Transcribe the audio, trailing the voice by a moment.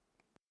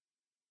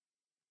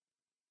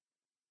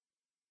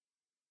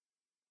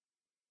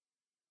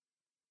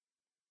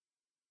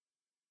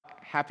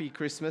happy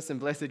Christmas and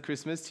blessed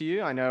Christmas to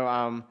you. I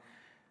know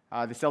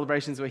the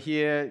celebrations were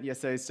here,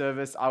 yesterday's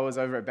service. I was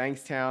over at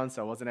Bankstown,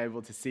 so I wasn't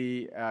able to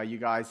see you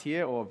guys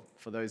here, or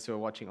for those who are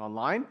watching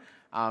online.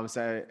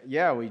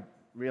 We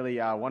really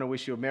want to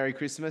wish you a Merry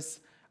Christmas.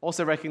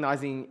 Also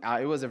recognizing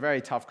it was a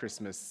very tough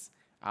Christmas.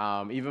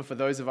 Even for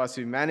those of us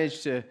who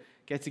managed to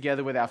get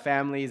together with our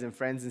families and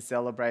friends and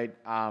celebrate,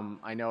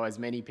 I know as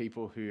many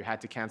people who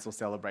had to cancel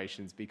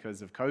celebrations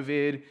because of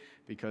COVID,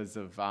 because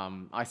of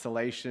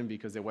isolation,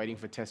 because they're waiting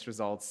for test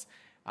results.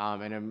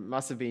 And it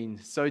must have been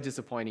so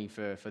disappointing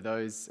for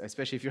those,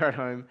 especially if you're at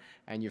home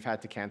and you've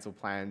had to cancel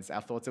plans.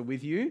 Our thoughts are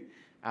with you.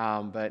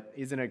 But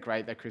isn't it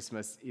great that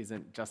Christmas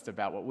isn't just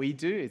about what we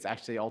do? It's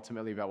actually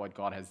ultimately about what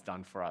God has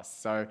done for us.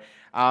 So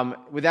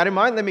with that in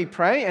mind, let me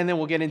pray, and then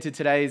we'll get into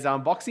today's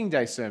Boxing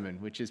Day sermon,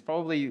 which is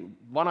probably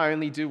one I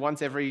only do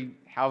once every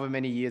however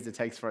many years it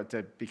takes for it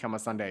to become a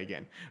Sunday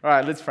again. All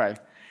right, let's pray.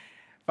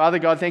 Father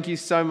God, thank you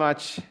so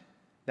much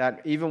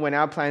that even when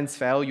our plans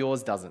fail,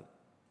 yours doesn't.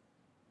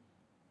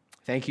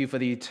 Thank you for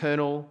the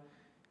eternal,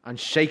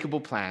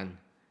 unshakable plan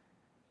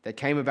that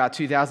came about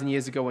 2,000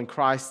 years ago when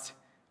Christ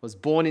was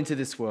born into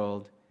this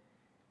world,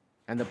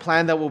 and the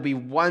plan that will be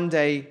one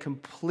day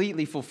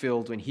completely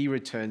fulfilled when he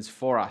returns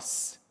for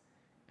us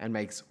and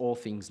makes all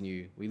things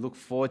new. We look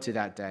forward to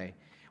that day.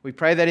 We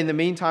pray that in the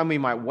meantime we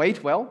might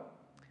wait well,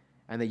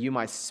 and that you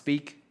might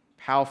speak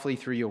powerfully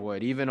through your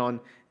word, even on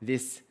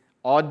this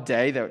odd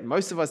day that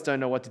most of us don't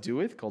know what to do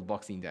with, called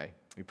Boxing Day.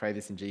 We pray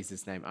this in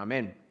Jesus' name.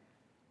 Amen.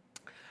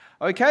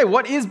 Okay,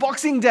 what is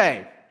Boxing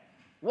Day?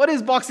 What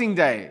is Boxing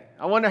Day?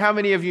 I wonder how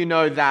many of you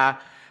know that,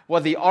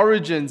 what the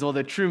origins or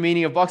the true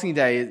meaning of Boxing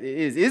Day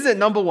is. Is it,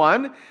 number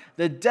one,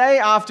 the day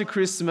after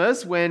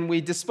Christmas when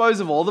we dispose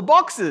of all the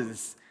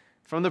boxes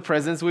from the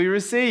presents we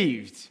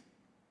received?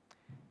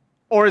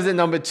 Or is it,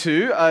 number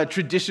two, a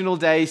traditional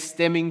day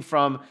stemming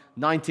from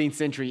 19th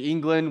century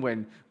England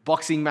when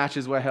boxing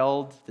matches were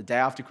held the day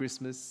after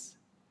Christmas?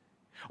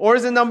 Or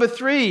is it, number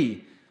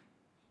three,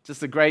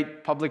 just a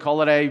great public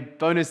holiday,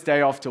 bonus day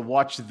off to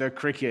watch the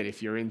cricket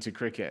if you're into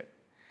cricket?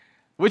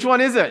 Which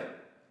one is it?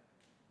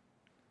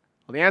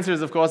 Well, the answer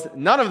is, of course,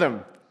 none of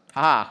them.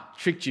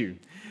 Tricked you.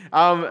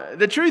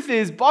 The truth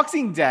is,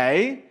 Boxing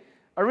Day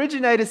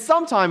originated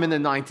sometime in the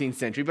 19th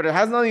century, but it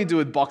has nothing to do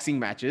with boxing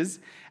matches,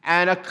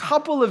 and a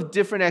couple of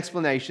different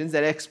explanations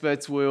that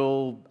experts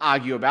will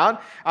argue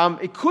about.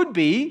 It could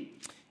be,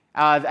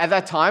 at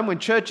that time, when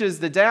churches,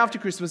 the day after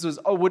Christmas,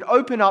 would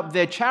open up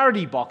their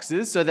charity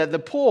boxes so that the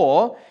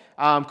poor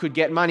could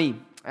get money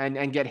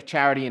and get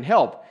charity and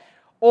help.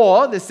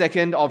 Or the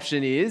second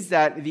option is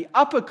that the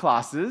upper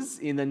classes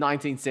in the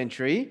 19th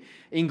century,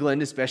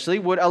 England especially,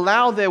 would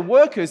allow their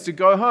workers to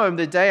go home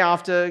the day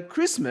after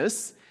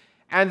Christmas,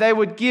 and they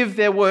would give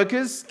their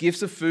workers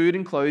gifts of food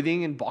and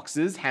clothing and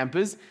boxes,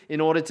 hampers,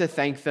 in order to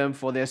thank them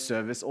for their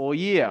service all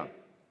year.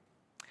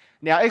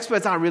 Now,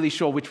 experts aren't really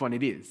sure which one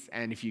it is,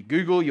 and if you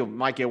Google, you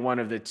might get one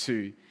of the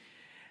two.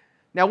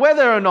 Now,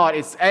 whether or not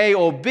it's A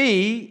or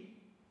B,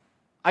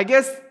 I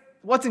guess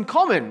what's in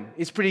common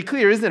is pretty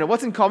clear, isn't it?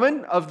 What's in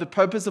common of the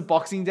purpose of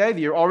Boxing Day,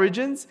 the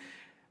origins?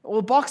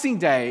 Well, Boxing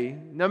Day,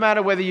 no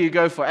matter whether you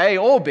go for A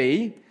or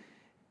B,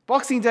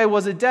 Boxing Day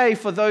was a day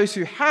for those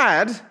who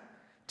had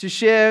to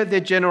share their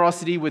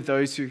generosity with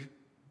those who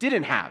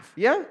didn't have,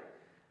 yeah?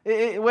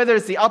 Whether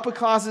it's the upper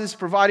classes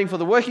providing for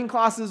the working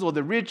classes, or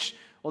the rich,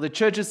 or the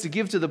churches to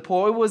give to the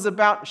poor, it was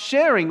about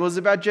sharing, it was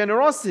about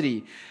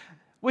generosity.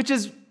 Which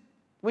is,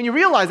 when you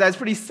realize that, it's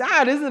pretty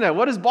sad, isn't it?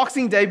 What does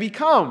Boxing Day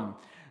become?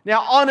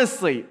 Now,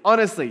 honestly,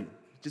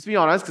 just be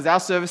honest, because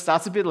our service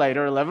starts a bit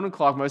later, 11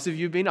 o'clock. Most of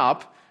you have been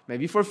up,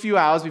 maybe for a few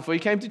hours before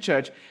you came to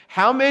church.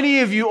 How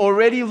many of you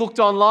already looked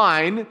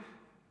online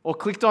or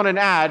clicked on an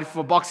ad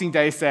for Boxing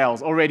Day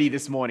sales already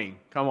this morning?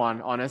 Come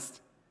on,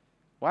 honest.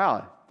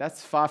 Wow,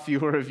 that's far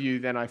fewer of you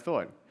than I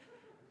thought.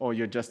 Or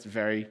you're just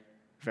very,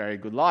 very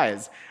good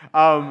liars.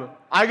 I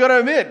got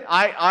to admit,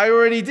 I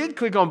already did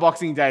click on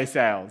Boxing Day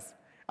sales.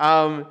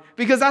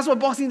 Because that's what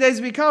Boxing Day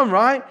has become,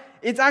 right?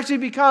 It's actually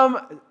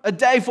become a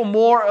day for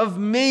more of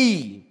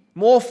me,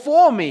 more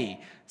for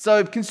me.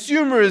 So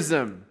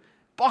consumerism,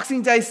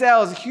 Boxing Day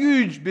sales,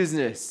 huge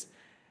business.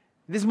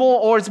 There's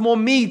more, or it's more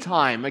me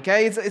time,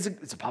 okay? It's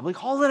a public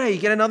holiday. You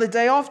get another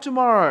day off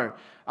tomorrow.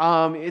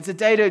 It's a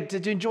day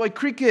to enjoy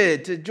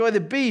cricket, to enjoy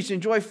the beach, to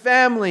enjoy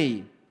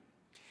family.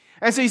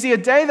 And so you see, a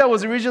day that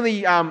was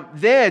originally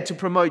there to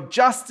promote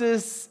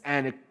justice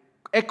and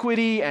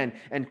equity and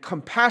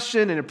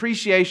compassion and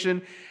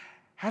appreciation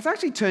has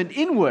actually turned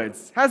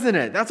inwards, hasn't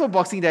it? That's what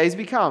Boxing Day has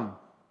become.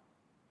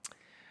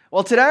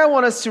 Well, today I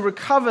want us to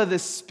recover the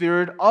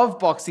spirit of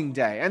Boxing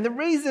Day. And the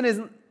reason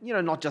is,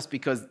 not just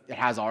because it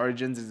has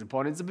origins, its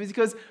importance, but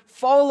because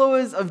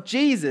followers of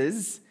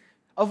Jesus,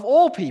 of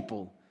all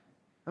people,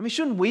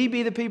 shouldn't we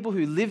be the people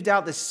who lived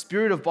out the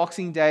spirit of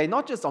Boxing Day,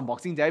 not just on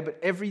Boxing Day, but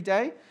every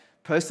day,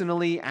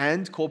 personally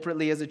and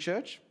corporately as a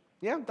church?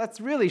 Yeah, that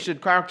really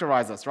should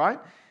characterize us, right?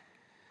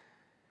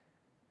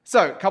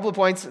 So, a couple of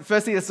points.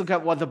 Firstly, let's look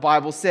at what the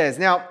Bible says.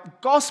 Now,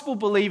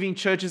 gospel-believing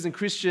churches and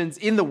Christians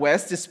in the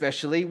West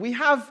especially, we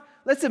have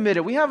let's admit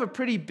it, we have a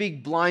pretty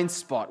big blind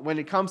spot when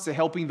it comes to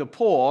helping the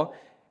poor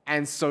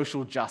and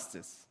social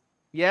justice.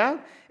 Yeah?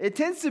 It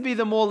tends to be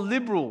the more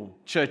liberal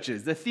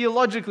churches, the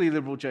theologically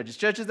liberal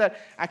churches that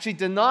actually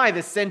deny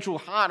the central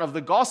heart of the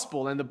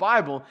gospel and the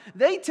Bible.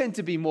 They tend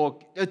to be more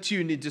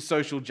attuned into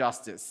social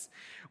justice.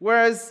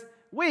 Whereas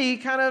we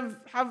kind of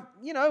have,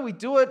 we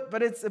do it,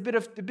 but it's a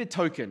bit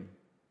token.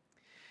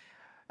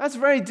 That's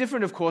very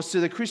different, of course, to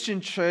the Christian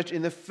church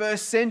in the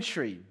first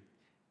century.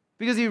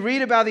 Because you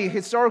read about the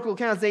historical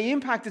accounts, they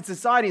impacted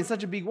society in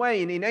such a big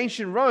way in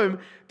ancient Rome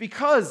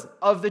because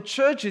of the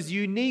church's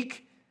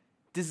unique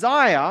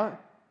desire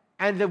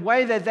and the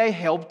way that they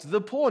helped the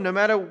poor, no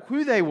matter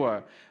who they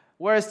were.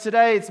 Whereas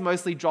today, it's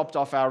mostly dropped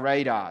off our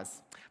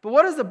radars. But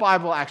what does the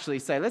Bible actually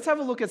say? Let's have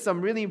a look at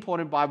some really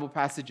important Bible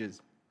passages.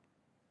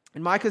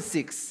 In Micah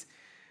 6,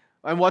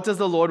 and what does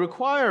the Lord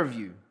require of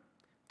you?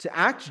 To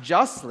act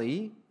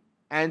justly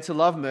and to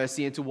love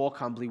mercy and to walk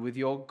humbly with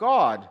your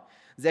God.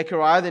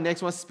 Zechariah, the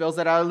next one, spells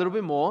that out a little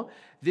bit more.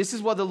 This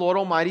is what the Lord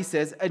Almighty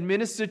says: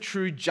 administer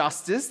true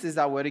justice. There's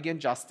that word again,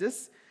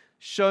 justice.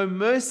 Show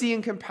mercy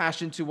and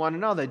compassion to one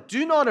another.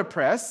 Do not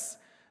oppress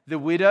the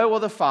widow or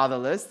the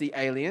fatherless, the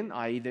alien,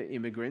 i.e. the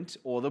immigrant,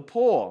 or the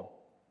poor.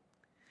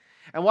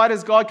 And why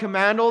does God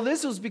command all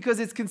this? It was because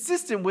it's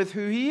consistent with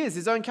who He is,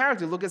 His own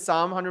character. Look at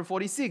Psalm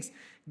 146.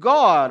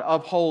 God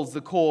upholds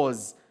the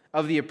cause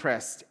of the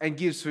oppressed and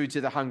gives food to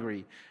the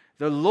hungry.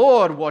 The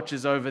Lord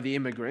watches over the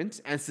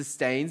immigrant and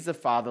sustains the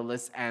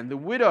fatherless and the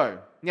widow.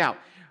 Now,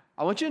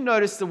 I want you to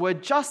notice the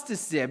word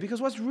justice there,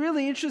 because what's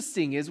really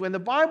interesting is when the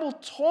Bible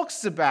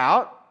talks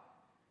about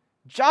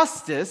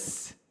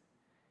justice,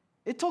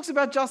 it talks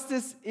about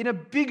justice in a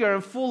bigger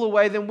and fuller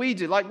way than we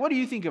do. Like, what do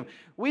you think of?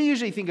 We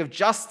usually think of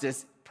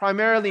justice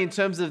primarily in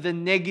terms of the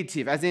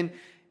negative, as in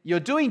you're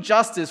doing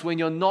justice when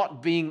you're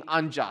not being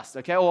unjust,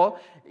 okay? Or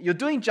you're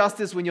doing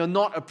justice when you're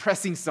not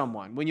oppressing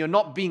someone, when you're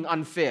not being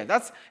unfair.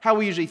 That's how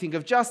we usually think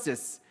of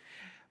justice.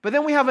 But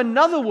then we have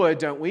another word,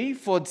 don't we,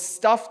 for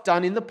stuff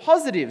done in the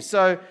positive.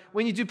 So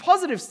when you do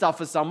positive stuff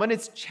for someone,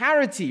 it's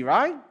charity,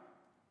 right?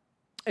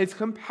 It's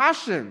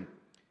compassion,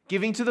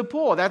 giving to the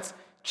poor. That's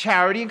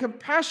charity and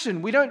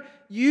compassion. We don't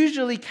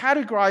usually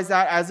categorize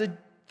that as a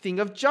thing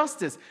of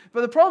justice.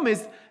 But the problem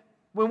is,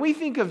 when we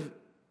think of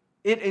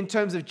it in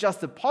terms of just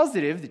the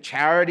positive, the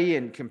charity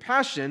and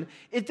compassion,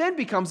 it then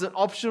becomes an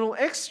optional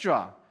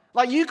extra.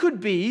 Like, you could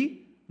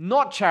be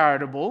not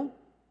charitable,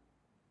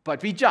 but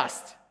be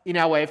just. In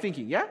our way of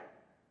thinking, yeah?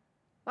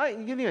 Like,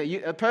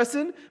 a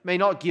person may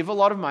not give a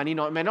lot of money,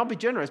 may not be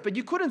generous, but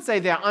you couldn't say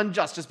they're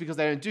unjust just because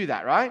they don't do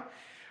that, right?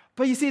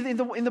 But you see,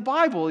 in the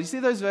Bible, you see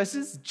those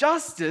verses?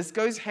 Justice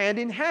goes hand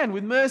in hand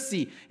with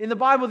mercy. In the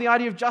Bible, the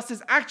idea of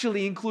justice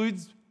actually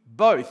includes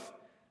both.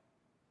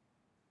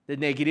 The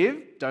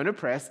negative, don't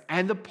oppress,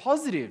 and the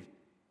positive,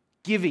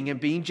 giving and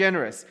being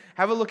generous.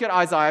 Have a look at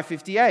Isaiah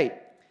 58.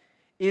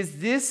 Is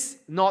this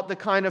not the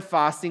kind of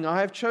fasting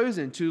I have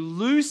chosen? To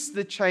loose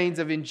the chains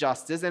of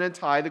injustice and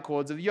untie the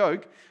cords of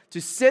yoke,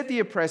 to set the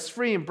oppressed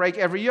free and break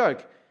every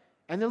yoke.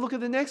 And then look at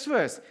the next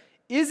verse.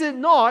 Is it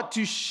not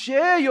to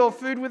share your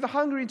food with the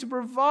hungry and to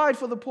provide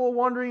for the poor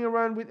wandering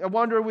around with a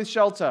wanderer with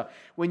shelter?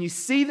 When you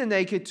see the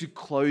naked, to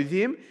clothe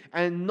him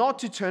and not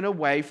to turn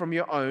away from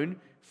your own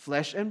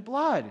flesh and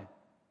blood.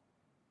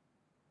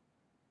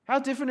 How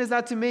different is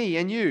that to me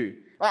and you?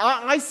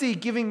 I see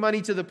giving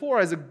money to the poor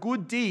as a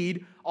good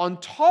deed on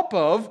top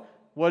of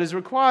what is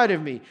required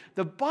of me.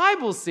 The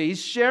Bible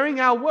sees sharing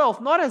our wealth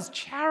not as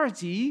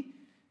charity,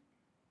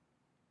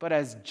 but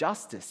as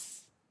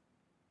justice.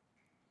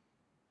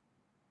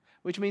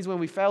 Which means when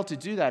we fail to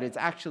do that, it's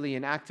actually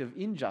an act of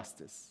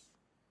injustice.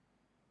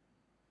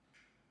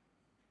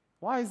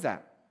 Why is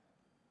that?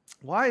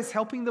 Why is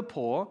helping the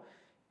poor,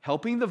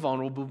 helping the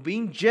vulnerable,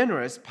 being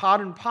generous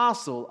part and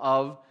parcel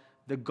of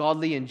the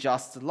godly and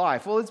just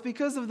life? Well, it's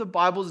because of the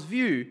Bible's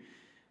view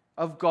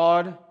of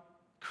God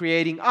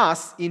creating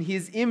us in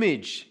His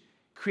image,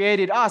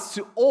 created us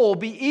to all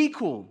be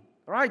equal,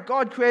 right?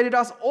 God created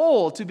us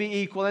all to be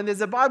equal. And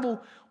there's a Bible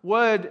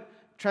word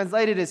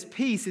translated as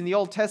peace in the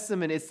Old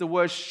Testament. It's the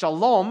word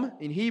shalom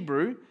in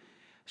Hebrew.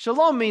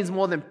 Shalom means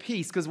more than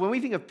peace, because when we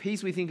think of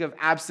peace, we think of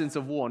absence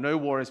of war. No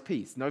war is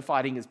peace. No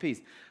fighting is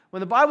peace. When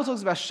the Bible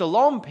talks about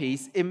shalom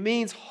peace, it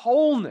means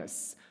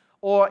wholeness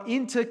or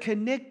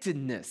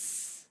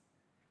interconnectedness.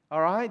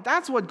 All right?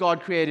 That's what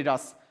God created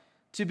us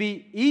to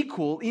be: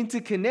 equal,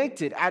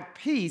 interconnected, at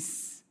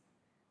peace,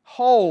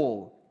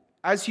 whole,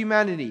 as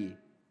humanity.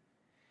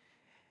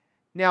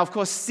 Now, of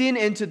course, sin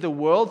entered the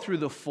world through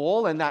the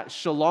fall, and that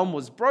shalom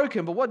was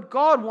broken. But what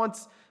God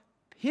wants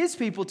His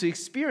people to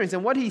experience,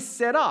 and what He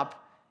set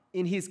up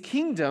in His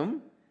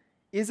kingdom,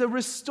 is a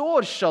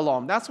restored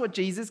shalom. That's what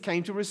Jesus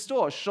came to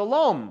restore.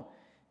 Shalom,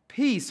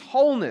 peace,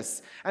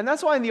 wholeness. And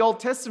that's why in the Old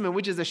Testament,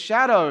 which is a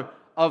shadow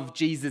of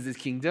Jesus'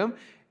 kingdom,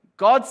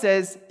 God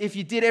says, if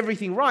you did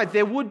everything right,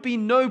 there would be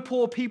no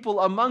poor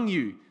people among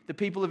you, the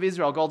people of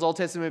Israel, God's Old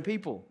Testament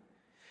people.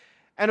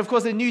 And of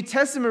course, the New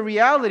Testament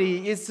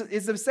reality is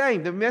the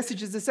same. The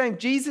message is the same.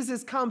 Jesus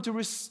has come to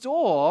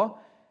restore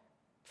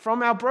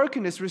from our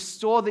brokenness,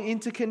 restore the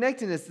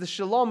interconnectedness, the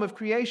shalom of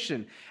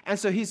creation. And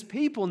so his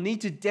people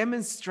need to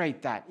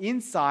demonstrate that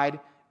inside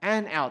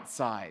and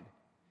outside.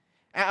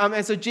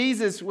 And so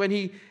Jesus,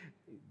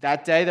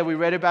 that day that we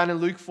read about in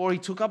Luke 4, he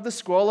took up the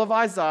scroll of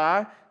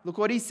Isaiah. Look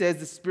what he says,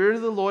 "The Spirit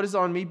of the Lord is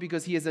on me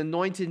because he has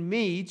anointed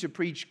me to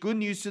preach good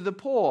news to the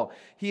poor.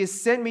 He has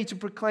sent me to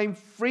proclaim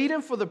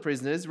freedom for the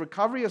prisoners,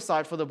 recovery of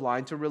sight for the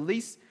blind, to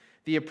release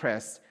the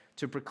oppressed,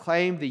 to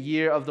proclaim the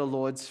year of the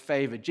Lord's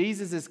favor."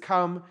 Jesus has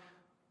come,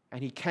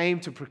 and he came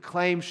to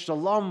proclaim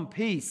shalom,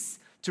 peace,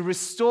 to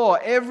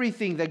restore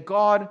everything that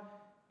God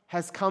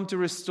has come to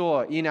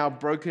restore in our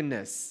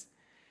brokenness.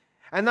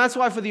 And that's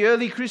why for the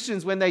early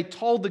Christians, when they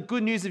told the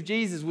good news of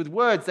Jesus with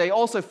words, they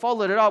also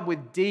followed it up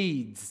with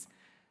deeds.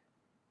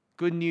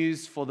 Good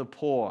news for the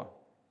poor.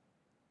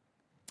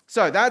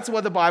 So that's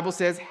what the Bible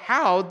says.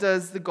 How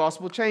does the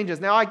gospel change us?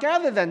 Now, I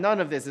gather that none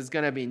of this is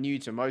going to be new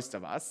to most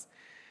of us.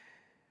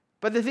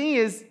 But the thing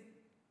is,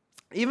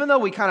 even though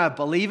we kind of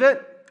believe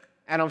it,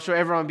 and I'm sure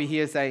everyone will be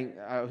here saying,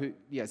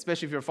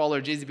 especially if you're a follower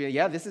of Jesus,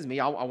 this is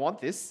me, I want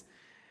this.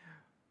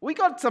 We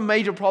got some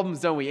major problems,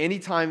 don't we,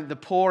 anytime the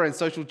poor and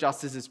social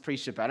justice is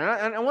preached about.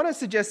 And I want to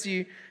suggest to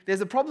you, there's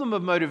a problem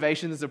of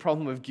motivation, there's a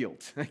problem of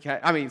guilt.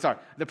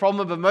 The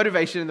problem of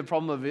motivation and the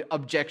problem of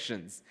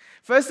objections.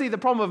 Firstly, the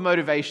problem of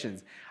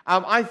motivations.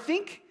 I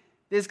think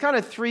there's kind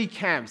of three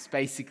camps,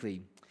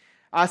 basically.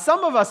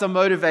 Some of us are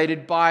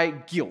motivated by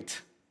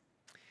guilt.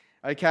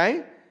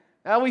 Okay?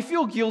 We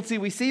feel guilty,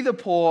 we see the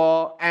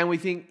poor, and we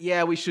think,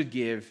 we should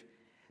give.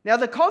 Now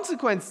the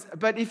consequence,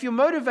 but if you're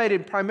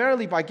motivated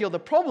primarily by guilt, the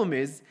problem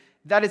is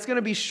that it's going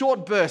to be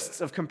short bursts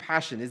of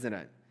compassion, isn't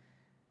it?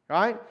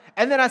 Right?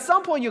 And then at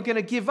some point you're going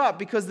to give up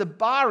because the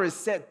bar is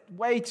set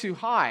way too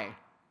high.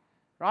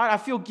 Right? I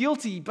feel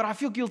guilty, but I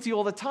feel guilty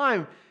all the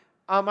time.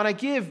 And I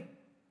give,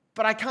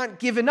 but I can't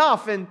give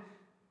enough. And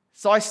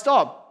so I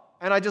stop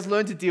and I just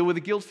learn to deal with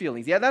the guilt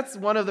feelings. That's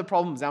one of the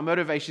problems. Our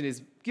motivation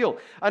is guilt.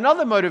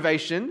 Another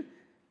motivation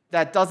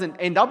that doesn't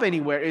end up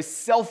anywhere is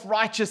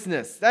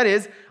self-righteousness. That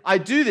is, I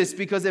do this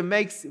because it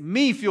makes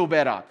me feel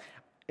better.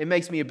 It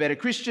makes me a better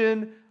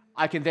Christian.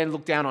 I can then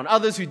look down on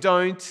others who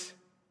don't.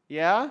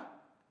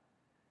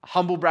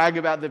 Humble brag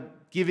about the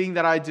giving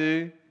that I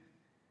do.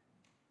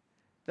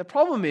 The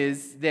problem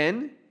is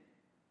then,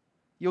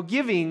 your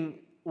giving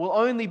will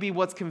only be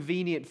what's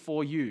convenient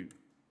for you.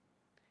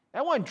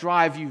 That won't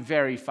drive you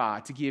very far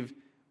to give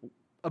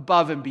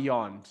above and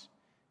beyond.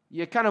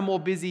 You're kind of more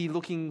busy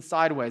looking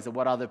sideways at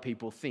what other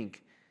people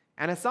think.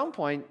 And at some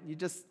point, you're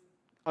just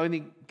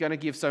only going to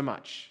give so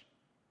much.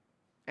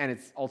 And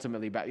it's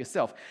ultimately about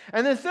yourself.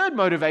 And the third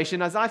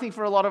motivation is, I think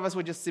for a lot of us,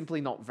 we're just simply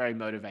not very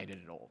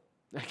motivated at all.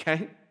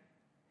 Okay?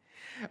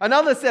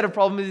 Another set of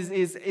problems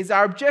is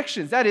our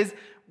objections. That is,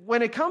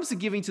 when it comes to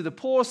giving to the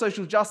poor,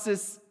 social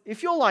justice,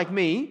 if you're like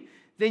me,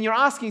 then you're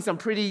asking some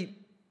pretty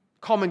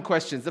common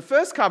questions. The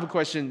first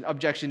common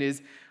objection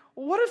is,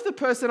 what if the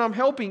person I'm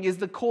helping is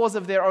the cause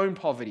of their own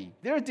poverty?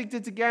 They're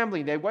addicted to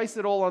gambling. They waste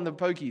it all on the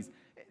pokies.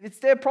 It's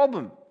their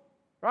problem,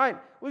 right?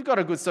 We've got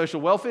a good social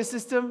welfare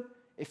system.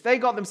 If they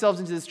got themselves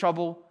into this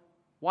trouble,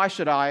 why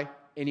should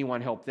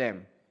anyone help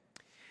them?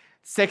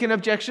 Second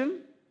objection,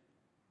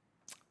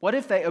 what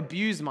if they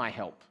abuse my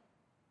help?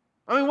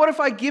 What if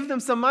I give them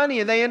some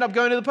money and they end up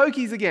going to the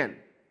pokies again?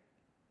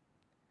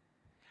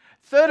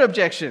 Third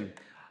objection,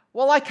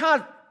 I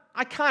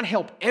can't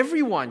help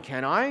everyone,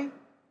 can I?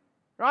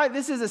 Right?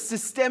 This is a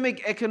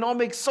systemic,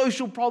 economic,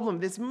 social problem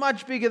that's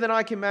much bigger than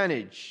I can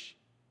manage.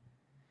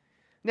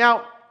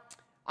 Now,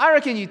 I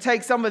reckon you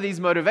take some of these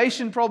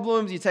motivation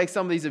problems, you take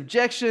some of these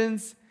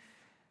objections,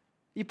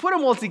 you put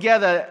them all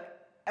together,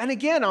 and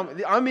again,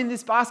 I'm in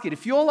this basket.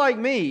 If you're like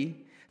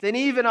me, then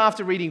even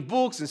after reading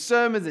books and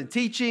sermons and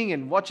teaching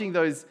and watching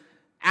those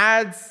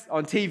ads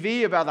on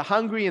TV about the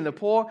hungry and the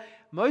poor,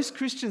 most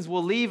Christians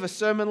will leave a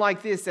sermon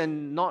like this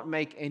and not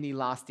make any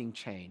lasting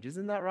change.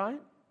 Isn't that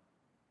right?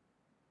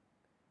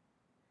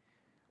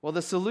 Well,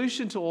 the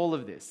solution to all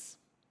of this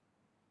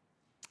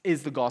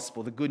is the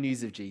gospel, the good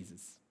news of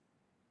Jesus.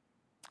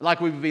 Like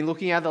we've been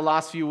looking at the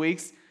last few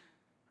weeks,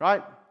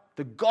 right?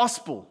 The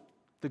gospel,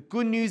 the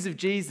good news of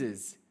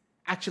Jesus,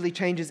 actually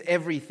changes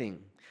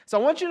everything. So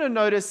I want you to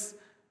notice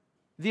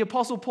the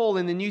Apostle Paul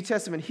in the New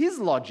Testament, his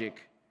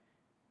logic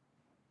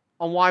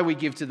on why we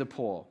give to the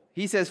poor.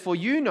 He says, "For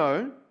you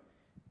know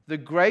the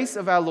grace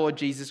of our Lord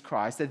Jesus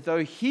Christ, that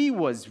though he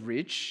was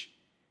rich,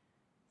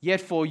 yet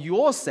for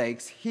your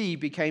sakes he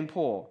became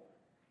poor,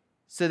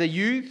 so that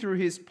you through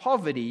his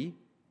poverty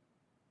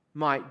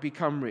might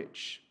become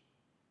rich."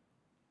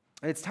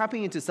 And it's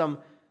tapping into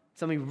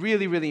something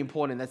really, really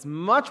important that's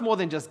much more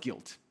than just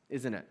guilt,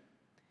 isn't it?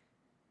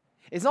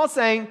 It's not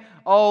saying,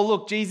 oh,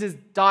 look, Jesus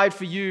died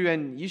for you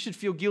and you should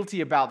feel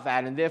guilty about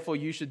that and therefore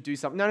you should do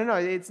something. No.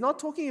 It's not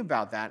talking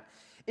about that.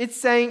 It's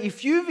saying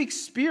if you've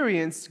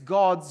experienced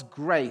God's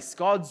grace,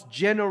 God's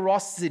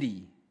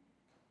generosity,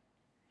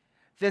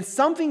 then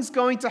something's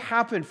going to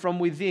happen from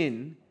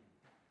within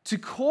to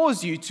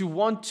cause you to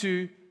want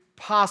to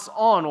pass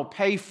on or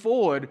pay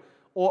forward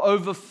or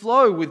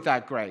overflow with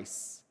that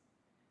grace.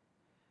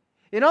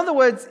 In other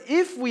words,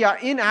 if we are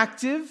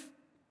inactive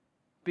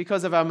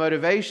because of our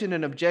motivation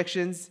and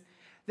objections,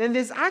 then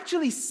there's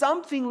actually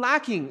something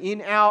lacking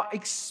in our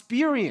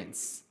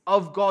experience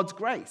of God's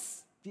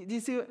grace. Do you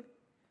see it?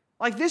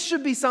 Like, this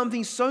should be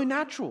something so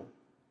natural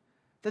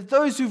that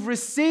those who've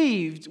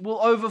received will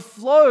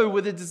overflow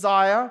with a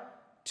desire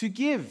to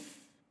give.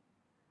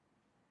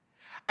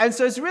 And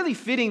so it's really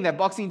fitting that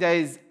Boxing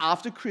Day is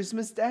after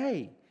Christmas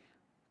Day.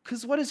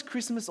 Because what is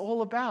Christmas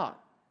all about?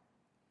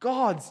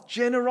 God's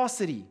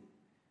generosity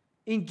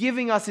in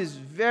giving us his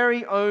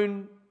very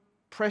own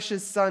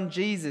precious son,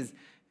 Jesus.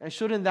 And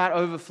shouldn't that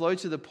overflow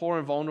to the poor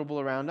and vulnerable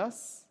around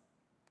us?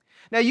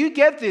 Now you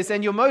get this,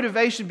 and your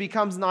motivation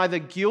becomes neither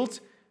guilt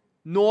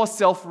nor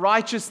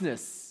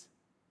self-righteousness.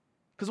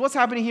 Because what's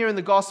happening here in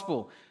the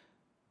gospel?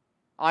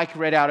 Ike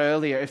read out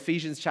earlier,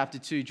 Ephesians chapter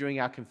 2 during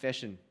our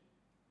confession.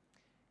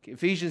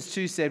 Ephesians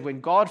 2 said,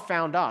 when God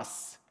found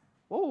us,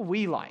 what were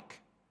we like?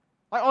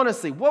 Like,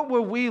 honestly, what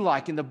were we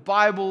like in the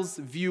Bible's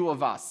view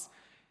of us?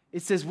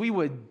 It says we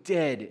were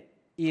dead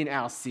in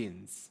our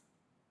sins.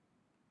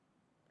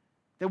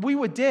 That we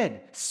were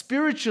dead.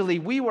 Spiritually,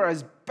 we were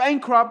as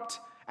bankrupt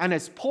and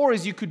as poor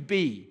as you could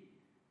be.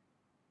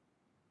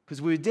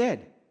 Because we were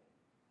dead.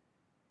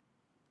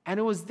 And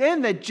it was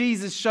then that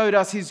Jesus showed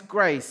us his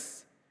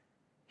grace.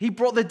 He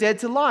brought the dead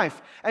to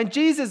life. And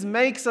Jesus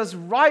makes us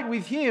right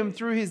with him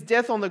through his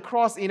death on the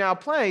cross in our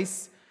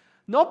place,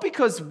 not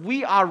because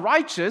we are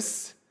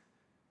righteous,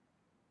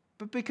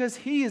 but because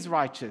he is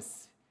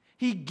righteous.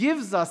 He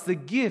gives us the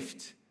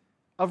gift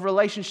of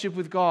relationship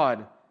with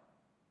God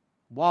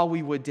while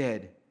we were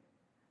dead.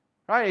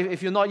 Right?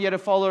 If you're not yet a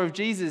follower of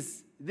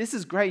Jesus, this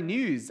is great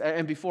news.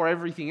 And before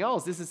everything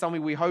else, this is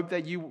something we hope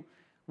that you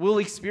will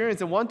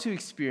experience and want to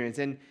experience.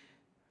 And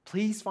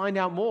please find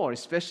out more,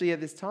 especially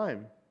at this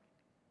time.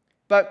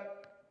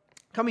 But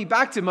coming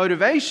back to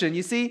motivation,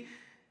 you see,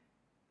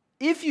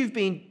 if you've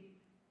been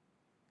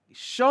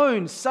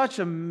shown such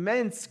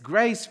immense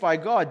grace by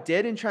God,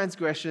 dead in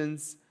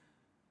transgressions,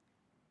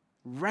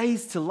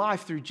 raised to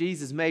life through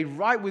Jesus, made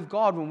right with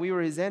God when we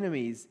were his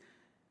enemies,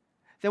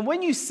 then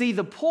when you see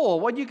the poor,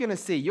 what you're going to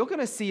see? You're going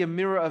to see a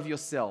mirror of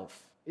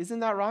yourself. Isn't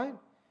that right?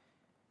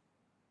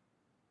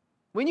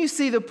 When you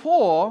see the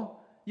poor,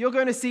 you're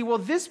going to see, well,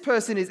 this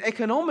person is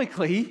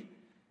economically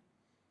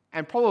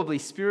and probably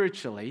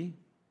spiritually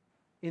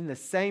in the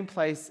same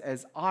place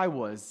as I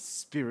was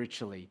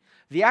spiritually.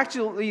 The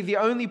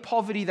only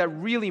poverty that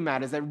really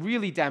matters, that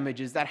really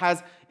damages, that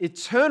has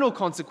eternal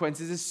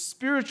consequences is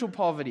spiritual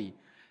poverty.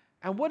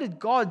 And what did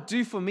God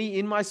do for me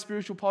in my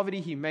spiritual poverty?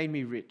 He made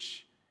me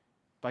rich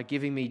by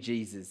giving me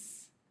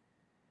Jesus.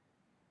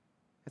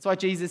 That's why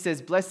Jesus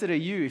says, blessed are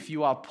you if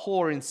you are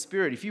poor in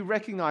spirit. If you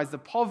recognize the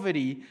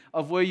poverty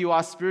of where you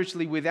are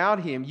spiritually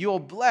without him, you're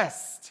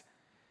blessed.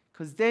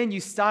 Because then you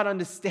start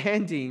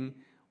understanding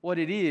what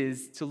it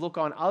is to look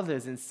on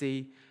others and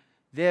see,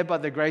 there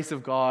but the grace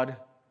of God,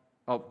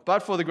 but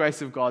for the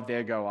grace of God,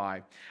 there go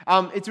I.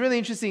 It's really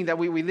interesting that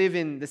we live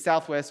in the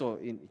southwest, or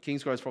in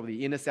Kingsgrove is probably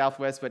the inner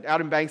southwest, but out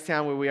in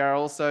Bankstown where we are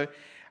also,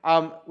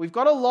 we've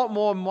got a lot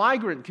more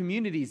migrant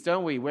communities,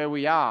 don't we, where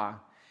we are.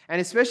 And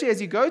especially as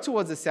you go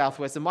towards the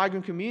southwest, the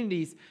migrant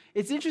communities,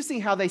 it's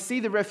interesting how they see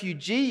the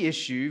refugee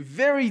issue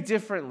very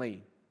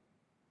differently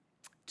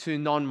to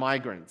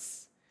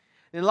non-migrants.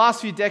 In the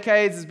last few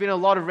decades, there's been a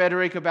lot of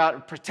rhetoric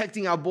about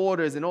protecting our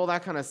borders and all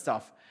that kind of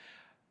stuff.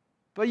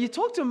 But you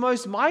talk to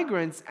most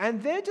migrants,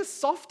 and they're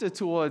just softer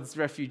towards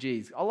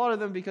refugees. A lot of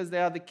them because they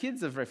are the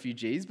kids of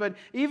refugees. But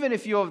even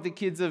if you're the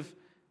kids of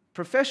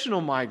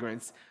professional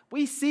migrants,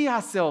 we see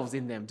ourselves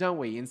in them, don't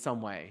we, in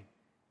some way?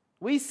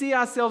 We see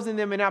ourselves in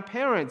them in our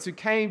parents who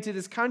came to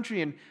this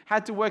country and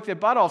had to work their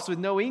butt off with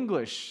no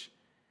English.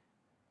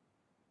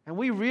 And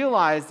we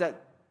realize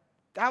that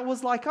that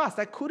was like us.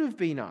 That could have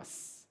been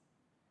us.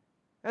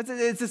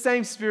 It's the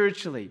same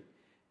spiritually,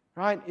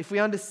 right? If we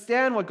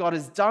understand what God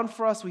has done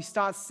for us, we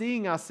start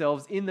seeing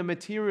ourselves in the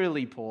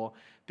materially poor,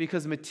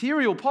 because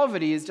material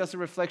poverty is just a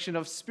reflection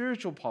of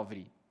spiritual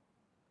poverty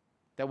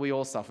that we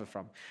all suffer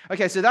from.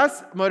 Okay, so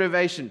that's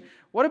motivation.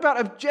 What about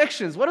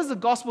objections? What does the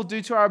gospel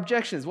do to our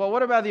objections? Well,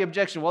 what about the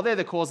objection? Well, they're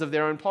the cause of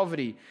their own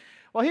poverty.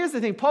 Well, here's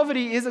the thing.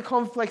 Poverty is a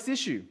complex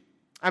issue.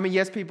 I mean,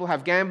 yes, people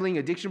have gambling,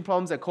 addiction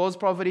problems that cause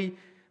poverty,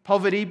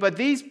 but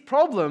these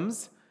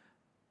problems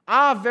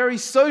are very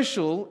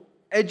social,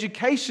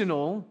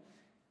 educational,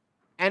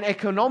 and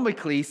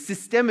economically,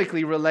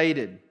 systemically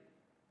related.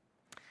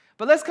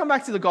 But let's come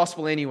back to the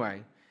gospel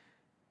anyway.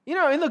 You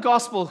know, in the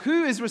gospel,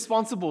 who is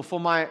responsible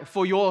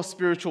for your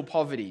spiritual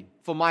poverty,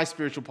 for my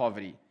spiritual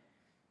poverty?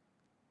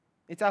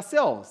 It's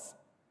ourselves.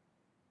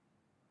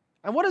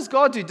 And what does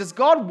God do? Does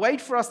God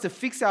wait for us to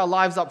fix our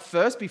lives up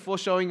first before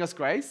showing us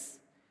grace?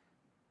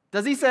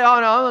 Does he say,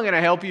 oh no, I'm not going to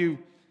help you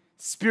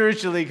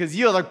spiritually because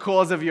you're the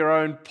cause of your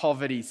own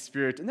poverty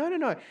spirit?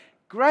 No.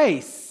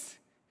 Grace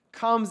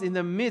comes in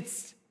the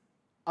midst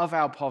of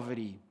our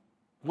poverty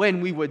when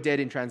we were dead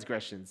in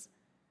transgressions.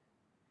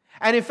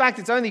 And in fact,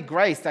 it's only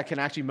grace that can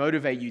actually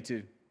motivate you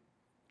to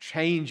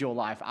change your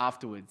life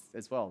afterwards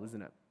as well,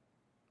 isn't it?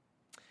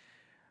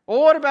 Or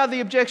what about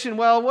the objection,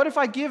 well, what if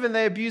I give and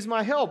they abuse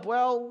my help?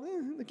 Well,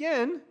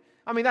 again,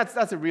 I mean,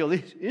 that's a real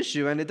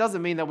issue, and it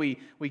doesn't mean that we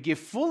give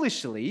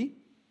foolishly.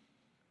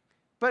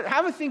 But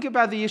have a think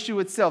about the issue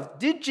itself.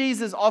 Did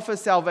Jesus offer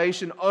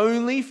salvation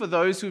only for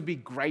those who would be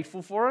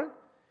grateful for it?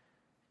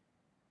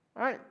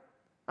 Right?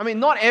 I mean,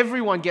 not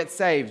everyone gets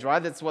saved,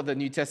 right? That's what the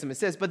New Testament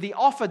says. But the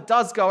offer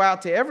does go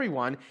out to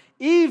everyone,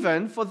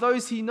 even for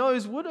those he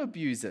knows would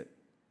abuse it.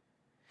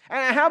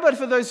 And how about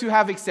for those who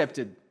have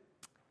accepted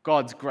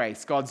God's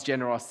grace, God's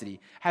generosity?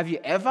 Have you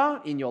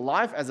ever in your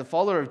life as a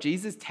follower of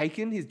Jesus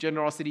taken his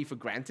generosity for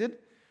granted?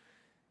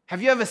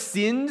 Have you ever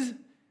sinned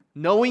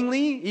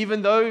knowingly,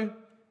 even though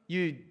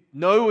you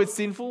know it's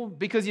sinful,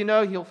 because you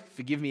know he'll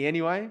forgive me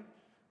anyway?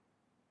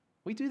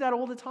 We do that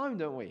all the time,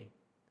 don't we?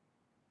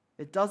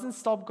 It doesn't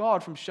stop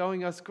God from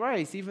showing us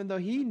grace, even though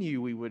he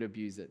knew we would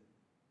abuse it.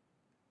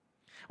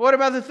 What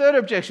about the third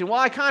objection? Well,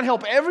 I can't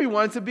help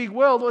everyone. It's a big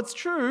world. Well, it's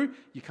true.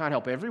 You can't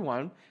help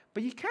everyone,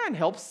 but you can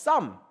help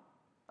some.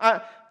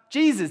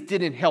 Jesus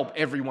didn't help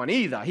everyone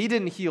either. He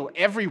didn't heal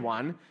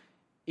everyone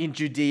in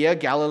Judea,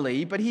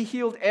 Galilee, but he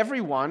healed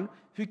everyone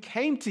who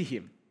came to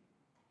him.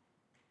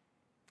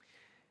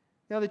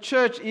 Now, the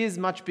church is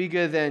much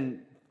bigger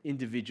than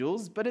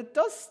individuals, but it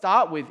does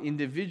start with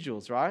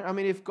individuals, right? I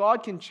mean, if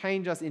God can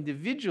change us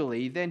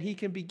individually, then he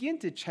can begin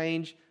to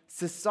change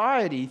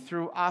society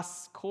through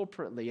us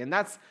corporately. And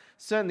that's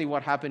certainly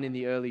what happened in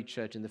the early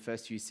church in the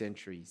first few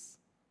centuries.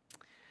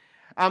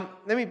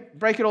 Let me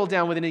break it all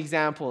down with an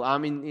example.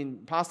 In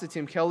Pastor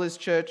Tim Keller's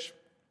church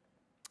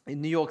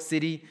in New York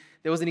City,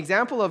 there was an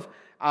example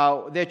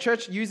of their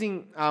church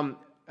using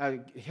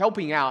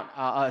helping out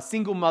a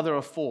single mother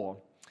of four.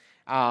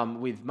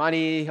 With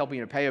money, helping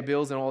her pay her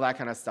bills and all that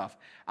kind of stuff.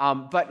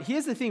 But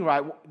here's the thing,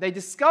 right? They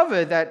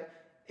discovered that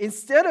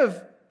instead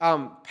of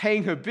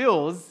paying her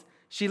bills,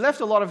 she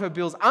left a lot of her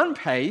bills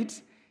unpaid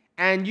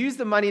and used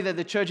the money that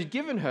the church had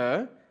given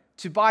her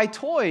to buy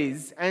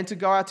toys and to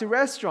go out to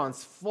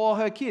restaurants for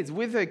her kids,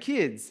 with her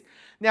kids.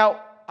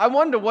 Now, I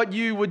wonder what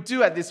you would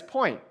do at this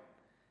point.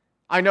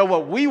 I know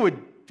what we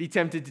would be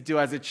tempted to do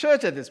as a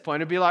church at this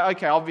point. It'd be like,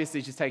 okay,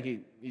 obviously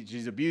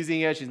she's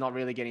abusing it, she's not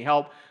really getting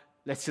help.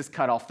 Let's just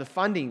cut off the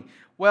funding.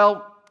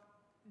 Well,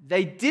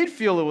 they did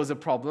feel it was a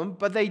problem,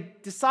 but they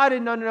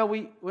decided, no,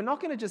 we're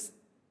not going to just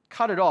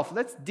cut it off.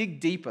 Let's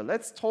dig deeper.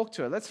 Let's talk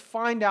to her. Let's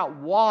find out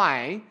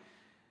why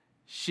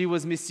she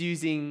was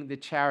misusing the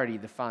charity,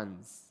 the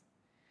funds.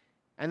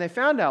 And they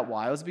found out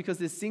why. It was because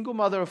this single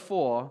mother of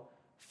four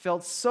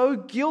felt so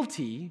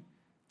guilty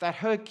that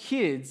her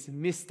kids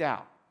missed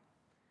out.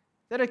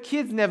 That her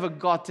kids never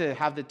got to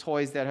have the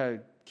toys that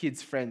her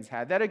kids' friends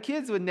had. That her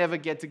kids would never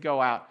get to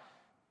go out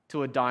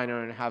to a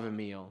diner and have a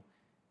meal.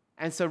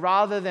 And so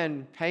rather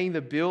than paying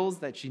the bills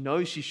that she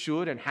knows she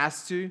should and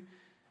has to,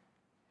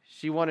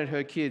 she wanted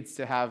her kids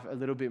to have a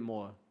little bit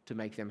more to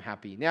make them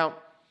happy. Now,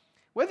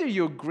 whether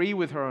you agree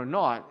with her or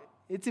not,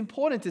 it's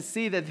important to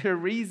see that there are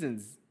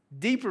reasons,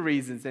 deeper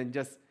reasons than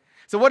just...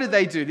 So what did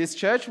they do, this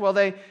church? Well,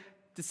 they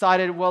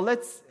decided,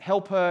 let's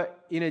help her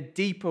in a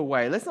deeper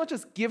way. Let's not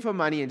just give her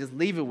money and just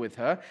leave it with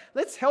her.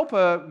 Let's help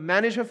her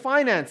manage her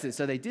finances.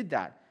 So they did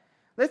that.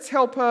 Let's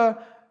help her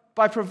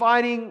by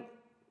providing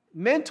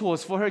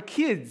mentors for her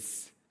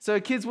kids so her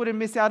kids wouldn't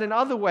miss out in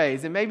other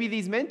ways. And maybe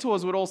these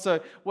mentors would also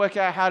work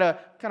out how to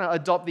kind of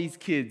adopt these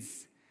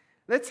kids.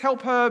 Let's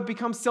help her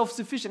become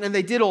self-sufficient. And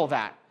they did all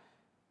that.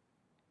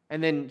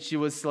 And then she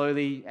was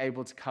slowly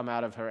able to come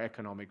out of her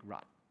economic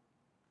rut.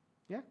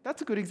 Yeah,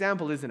 that's a good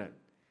example, isn't it?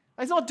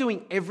 It's not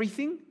doing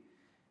everything.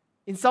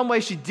 In some way,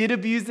 she did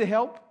abuse the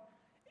help.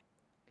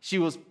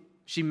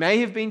 She may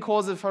have been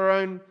cause of her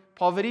own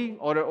poverty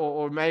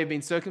or may have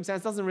been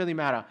circumstance, doesn't really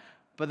matter.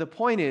 But the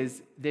point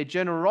is, their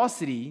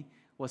generosity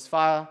was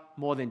far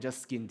more than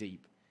just skin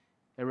deep.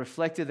 It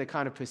reflected the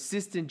kind of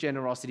persistent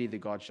generosity that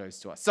God shows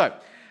to us. So,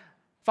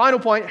 final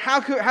point, how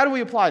do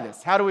we apply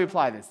this? How do we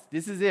apply this?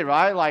 This is it,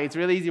 right? Like, it's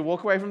really easy to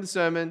walk away from the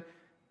sermon,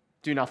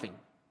 do nothing.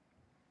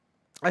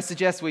 I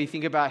suggest we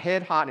think about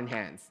head, heart, and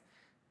hands.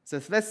 So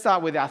let's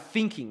start with our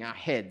thinking, our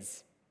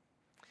heads.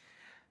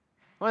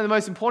 One of the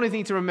most important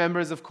things to remember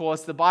is, of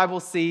course, the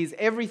Bible sees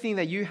everything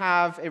that you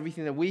have,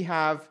 everything that we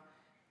have,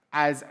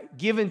 as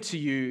given to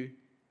you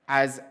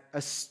as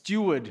a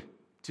steward,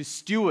 to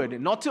steward,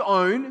 not to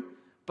own,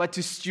 but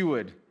to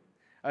steward.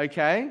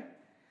 Okay?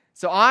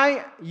 So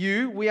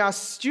we are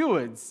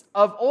stewards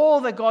of all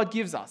that God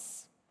gives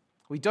us.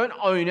 We don't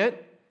own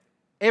it.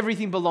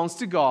 Everything belongs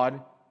to God,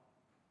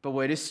 but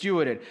we're to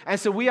steward it. And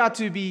so we are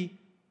to be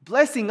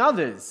blessing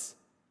others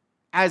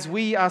as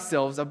we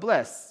ourselves are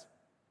blessed.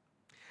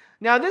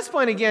 Now, at this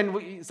point,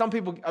 again, some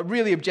people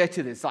really object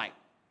to this. Like,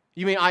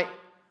 you mean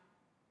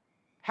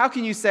how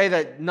can you say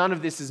that none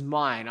of this is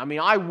mine? I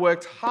mean, I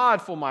worked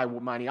hard for my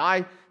money.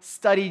 I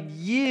studied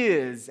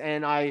years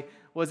and I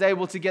was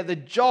able to get the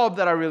job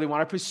that I really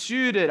want. I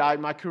pursued it,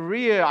 my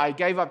career. I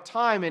gave up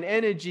time and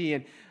energy,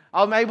 and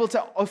I'm able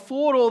to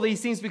afford all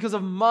these things because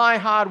of my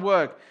hard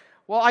work.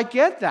 Well, I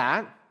get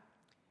that.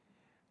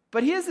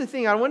 But here's the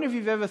thing. I wonder if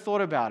you've ever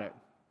thought about it.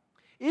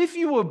 If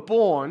you were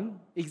born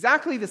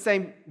exactly the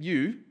same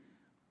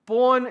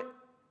born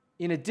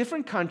in a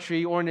different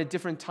country or in a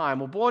different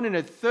time, or born in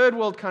a third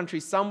world country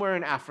somewhere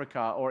in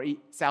Africa or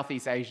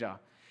Southeast Asia,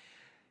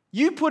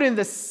 you put in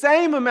the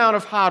same amount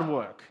of hard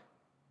work,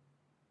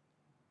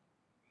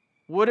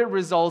 would it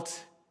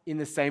result in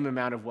the same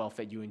amount of wealth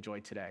that you enjoy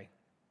today?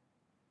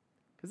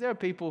 Because there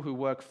are people who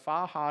work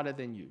far harder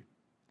than you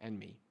and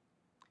me.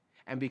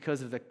 And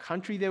because of the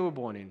country they were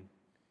born in,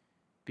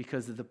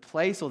 because of the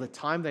place or the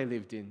time they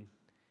lived in,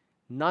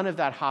 none of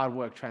that hard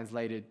work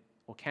translated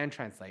or can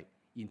translate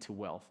into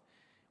wealth.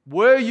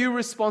 Were you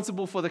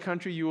responsible for the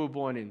country you were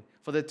born in,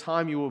 for the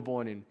time you were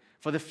born in,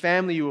 for the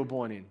family you were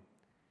born in?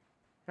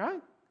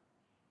 Right?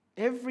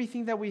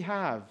 Everything that we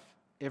have,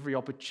 every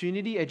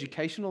opportunity,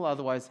 educational or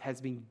otherwise, has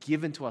been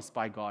given to us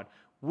by God.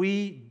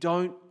 We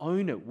don't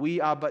own it.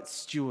 We are but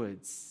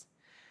stewards.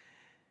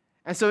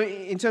 And so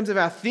in terms of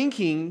our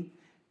thinking,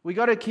 we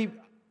got to keep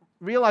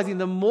realizing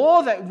the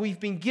more that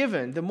we've been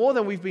given, the more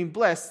that we've been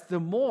blessed, the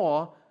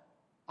more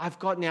I've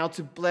got now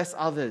to bless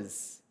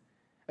others.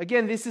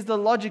 Again, this is the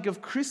logic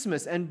of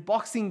Christmas and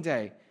Boxing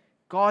Day.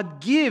 God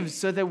gives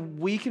so that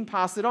we can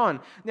pass it on.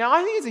 Now,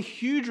 I think it's a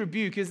huge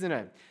rebuke, isn't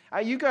it?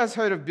 You guys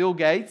heard of Bill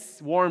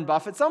Gates, Warren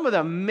Buffett, some of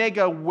the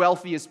mega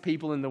wealthiest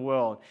people in the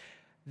world.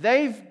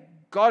 They've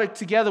got it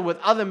together with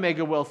other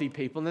mega wealthy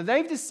people, and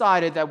they've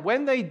decided that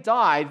when they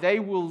die, they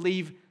will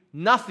leave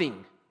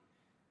nothing,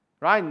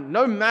 right?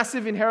 No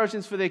massive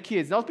inheritance for their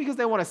kids, not because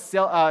they want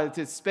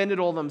to spend it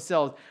all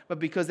themselves, but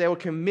because they were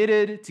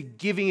committed to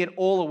giving it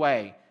all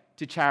away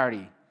to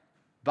charity.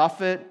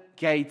 Buffett,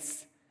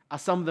 Gates are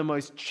some of the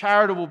most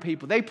charitable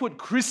people. They put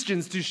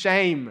Christians to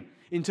shame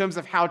in terms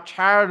of how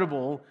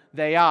charitable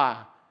they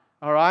are.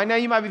 All right? Now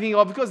you might be thinking,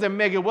 oh, because they're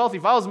mega wealthy.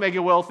 If I was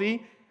mega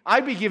wealthy,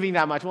 I'd be giving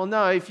that much. Well,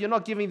 no, if you're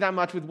not giving that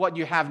much with what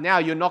you have now,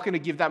 you're not going to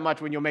give that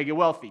much when you're mega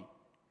wealthy.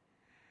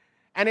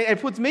 And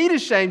it puts me to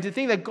shame to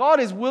think that God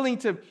is willing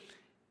to...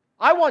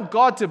 I want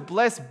God to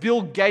bless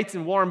Bill Gates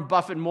and Warren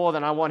Buffett more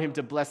than I want him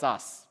to bless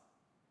us.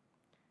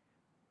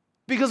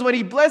 Because when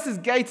he blesses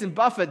Gates and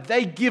Buffett,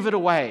 they give it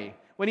away.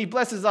 When he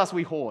blesses us,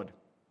 we hoard.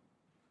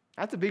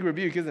 That's a big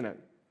rebuke, isn't it?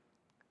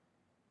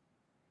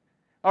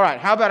 All right,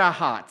 how about our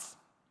hearts?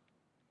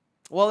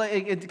 Well,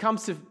 it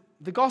comes to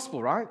the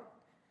gospel, right?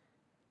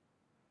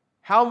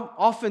 How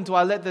often do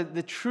I let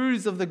the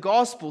truths of the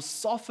gospel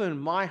soften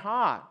my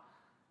heart?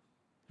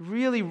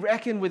 Really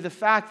reckon with the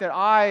fact that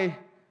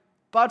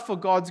but for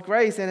God's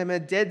grace, and am a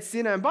dead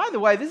sinner. And by the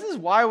way, this is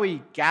why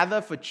we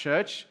gather for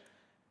church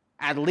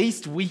at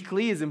least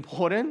weekly is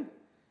important.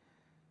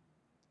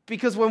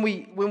 Because when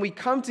we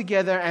come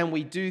together and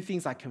we do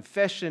things like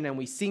confession and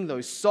we sing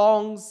those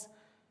songs,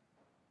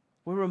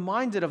 we're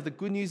reminded of the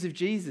good news of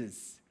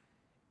Jesus.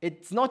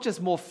 It's not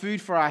just more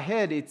food for our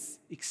head, it's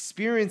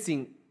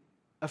experiencing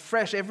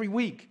afresh every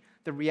week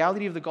the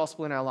reality of the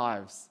gospel in our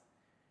lives.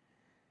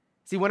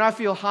 See, when I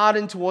feel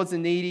hardened towards the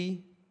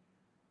needy,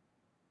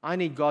 I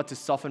need God to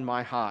soften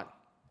my heart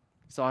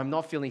so I'm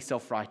not feeling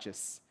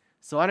self-righteous,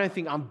 so I don't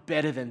think I'm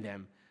better than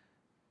them.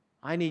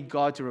 I need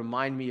God to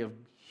remind me of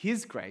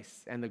His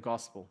grace and the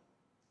gospel.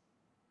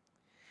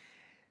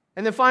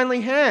 And then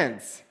finally,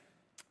 hands.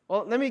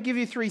 Well, let me give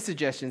you 3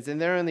 suggestions, and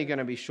they're only going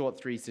to be short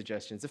 3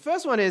 suggestions. The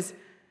first one is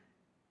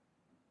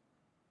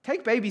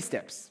take baby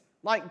steps.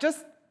 Like,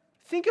 just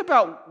think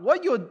about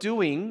what you're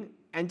doing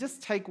and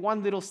just take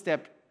one little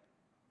step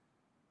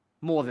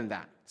more than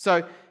that.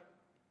 So,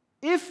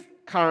 if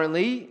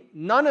currently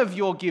none of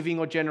your giving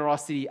or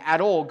generosity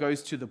at all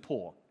goes to the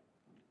poor,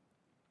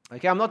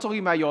 okay, I'm not talking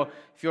about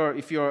if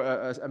you're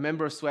a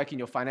member of SWEC and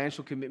your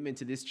financial commitment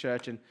to this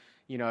church and,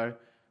 you know,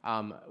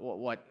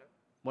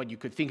 what you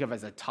could think of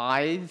as a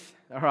tithe,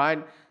 all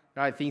right?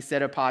 Right, things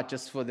set apart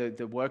just for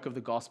the work of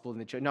the gospel in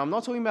the church. No, I'm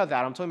not talking about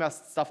that. I'm talking about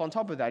stuff on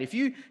top of that. If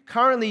you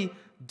currently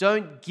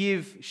don't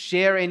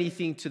share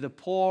anything to the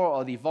poor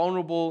or the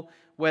vulnerable,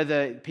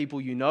 whether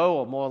people you know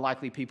or more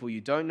likely people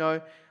you don't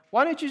know,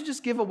 why don't you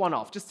just give a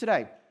one-off, just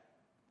today?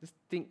 Just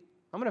think,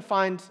 I'm going to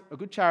find a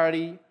good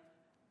charity,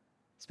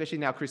 especially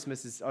now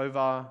Christmas is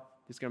over,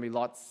 there's going to be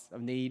lots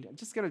of need. I'm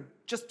just going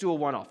to do a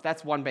one-off.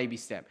 That's one baby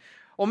step.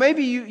 Or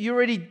maybe you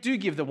already do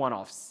give the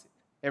one-offs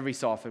every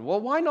so often.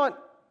 Well, why not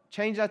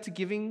change that to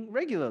giving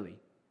regularly?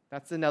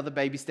 That's another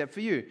baby step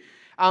for you.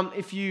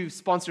 If you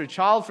sponsor a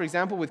child, for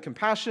example, with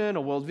Compassion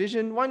or World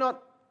Vision, why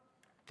not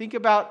think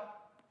about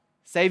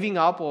saving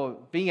up or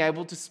being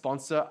able to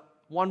sponsor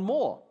one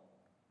more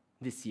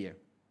this year?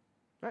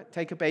 Right?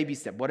 Take a baby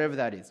step, whatever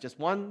that is. Just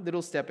one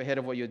little step ahead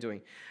of what you're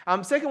doing.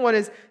 Second one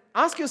is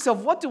ask yourself,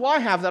 what do I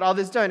have that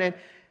others don't?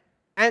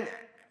 And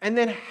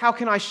then how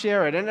can I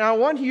share it? And I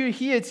want you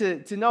here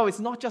to know it's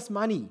not just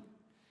money.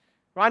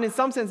 Right? In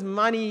some sense,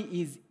 money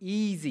is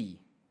easy.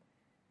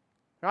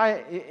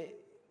 Right?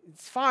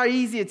 It's far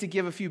easier to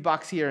give a few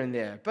bucks here and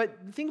there. But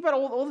think about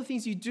all the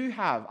things you do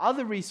have,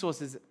 other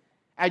resources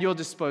at your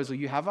disposal.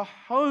 You have a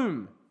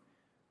home,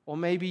 or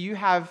maybe you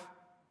have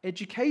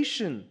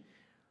education,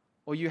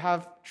 or you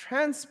have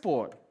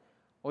transport,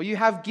 or you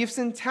have gifts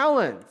and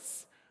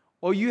talents,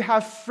 or you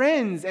have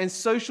friends and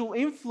social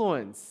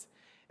influence.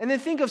 And then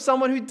think of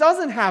someone who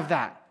doesn't have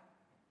that.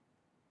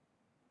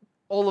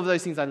 All of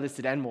those things I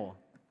listed and more.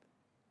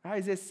 Right?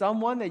 Is there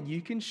someone that you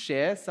can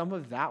share some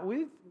of that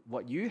with?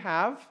 What you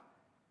have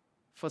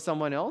for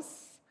someone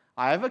else?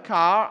 I have a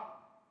car.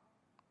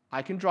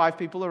 I can drive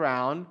people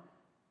around.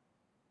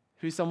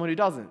 Who's someone who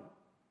doesn't?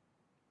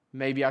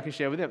 Maybe I can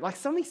share with them. Like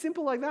something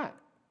simple like that.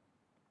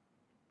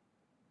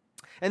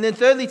 And then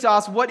thirdly, to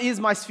ask, what is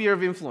my sphere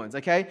of influence?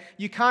 Okay?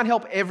 You can't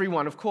help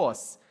everyone, of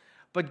course.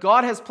 But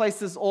God has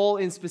placed us all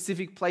in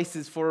specific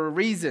places for a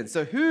reason.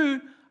 So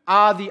who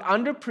are the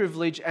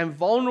underprivileged and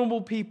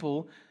vulnerable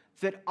people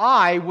that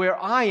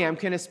where I am,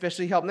 can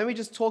especially help? Let me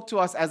just talk to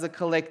us as a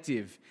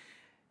collective.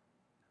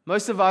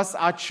 Most of us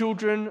are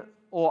children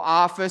or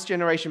are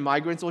first-generation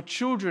migrants or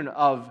children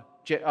of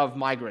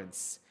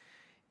migrants.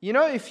 You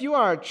know, if you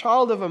are a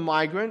child of a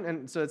migrant,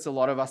 and so it's a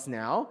lot of us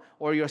now,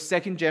 or you're a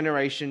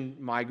second-generation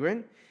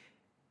migrant,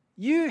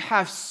 you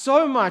have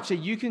so much that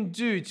you can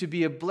do to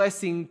be a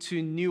blessing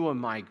to newer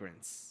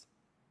migrants.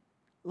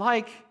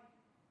 Like,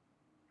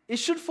 it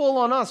should fall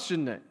on us,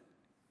 shouldn't it?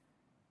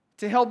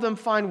 To help them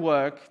find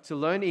work, to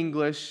learn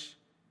English,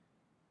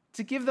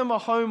 to give them a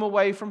home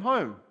away from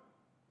home.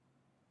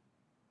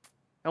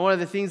 And one of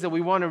the things that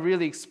we want to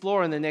really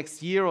explore in the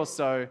next year or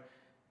so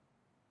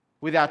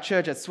with our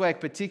church at SWEC,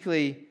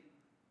 particularly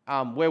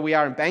where we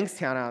are in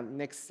Bankstown,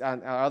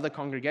 our other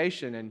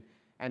congregation,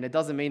 and it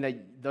doesn't mean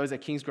that those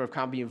at Kingsgrove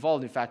can't be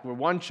involved. In fact, we're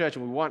one church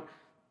and we want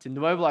to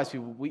mobilize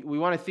people. We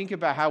want to think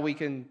about how we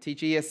can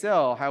teach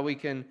ESL, how we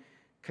can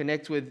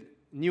connect with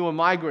newer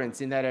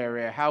migrants in that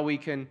area, how we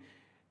can,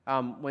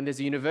 when there's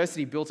a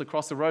university built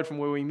across the road from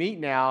where we meet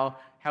now,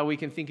 how we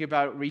can think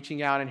about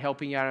reaching out and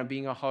helping out and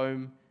being a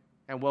home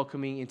and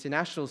welcoming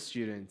international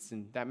students.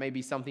 And that may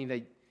be something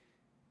that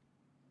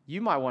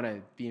you might want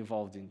to be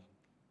involved in.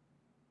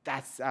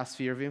 That's our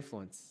sphere of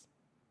influence.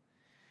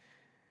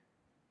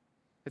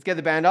 Let's get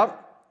the band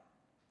up.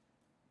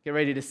 Get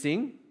ready to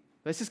sing.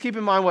 Let's just keep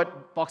in mind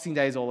what Boxing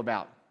Day is all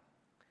about.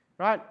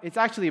 Right? It's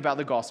actually about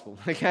the gospel,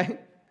 okay?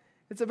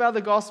 It's about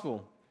the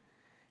gospel.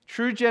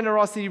 True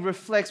generosity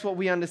reflects what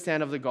we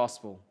understand of the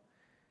gospel.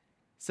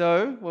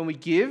 So when we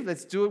give,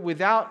 let's do it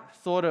without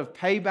thought of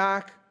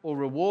payback or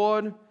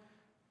reward.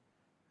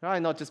 Right?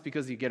 Not just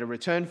because you get a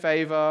return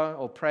favor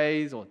or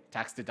praise or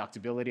tax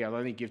deductibility. I'll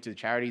only give to the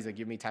charities that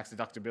give me tax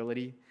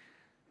deductibility.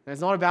 And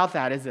it's not about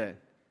that, is it?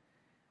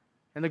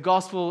 And the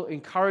gospel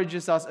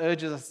encourages us,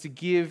 urges us to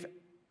give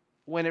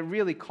when it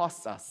really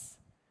costs us,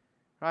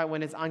 right?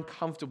 When it's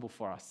uncomfortable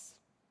for us.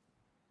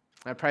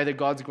 I pray that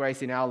God's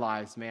grace in our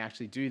lives may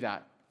actually do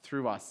that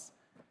through us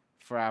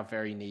for our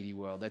very needy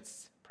world.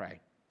 Let's pray.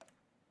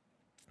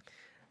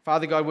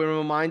 Father God, we're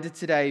reminded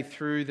today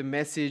through the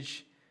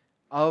message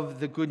of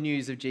the good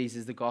news of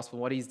Jesus, the gospel,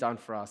 what he's done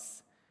for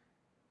us,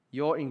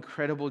 your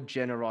incredible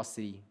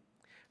generosity.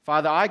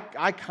 Father,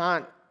 I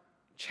can't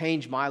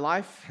change my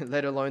life,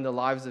 let alone the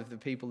lives of the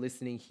people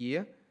listening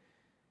here.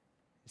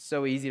 It's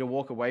so easy to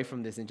walk away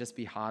from this and just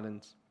be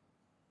hardened.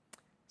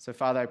 So,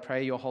 Father, I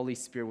pray your Holy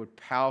Spirit would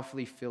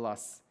powerfully fill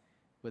us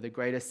with a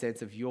greater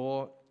sense of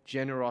your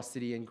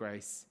generosity and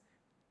grace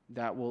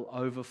that will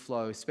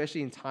overflow,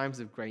 especially in times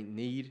of great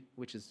need,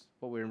 which is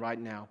what we're in right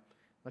now.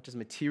 Not just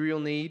material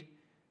need,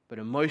 but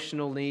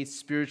emotional need,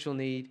 spiritual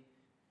need.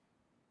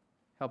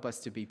 Help us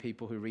to be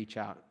people who reach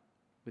out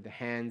with the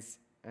hands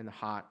and the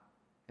heart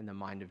and the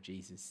mind of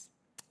Jesus.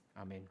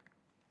 Amen.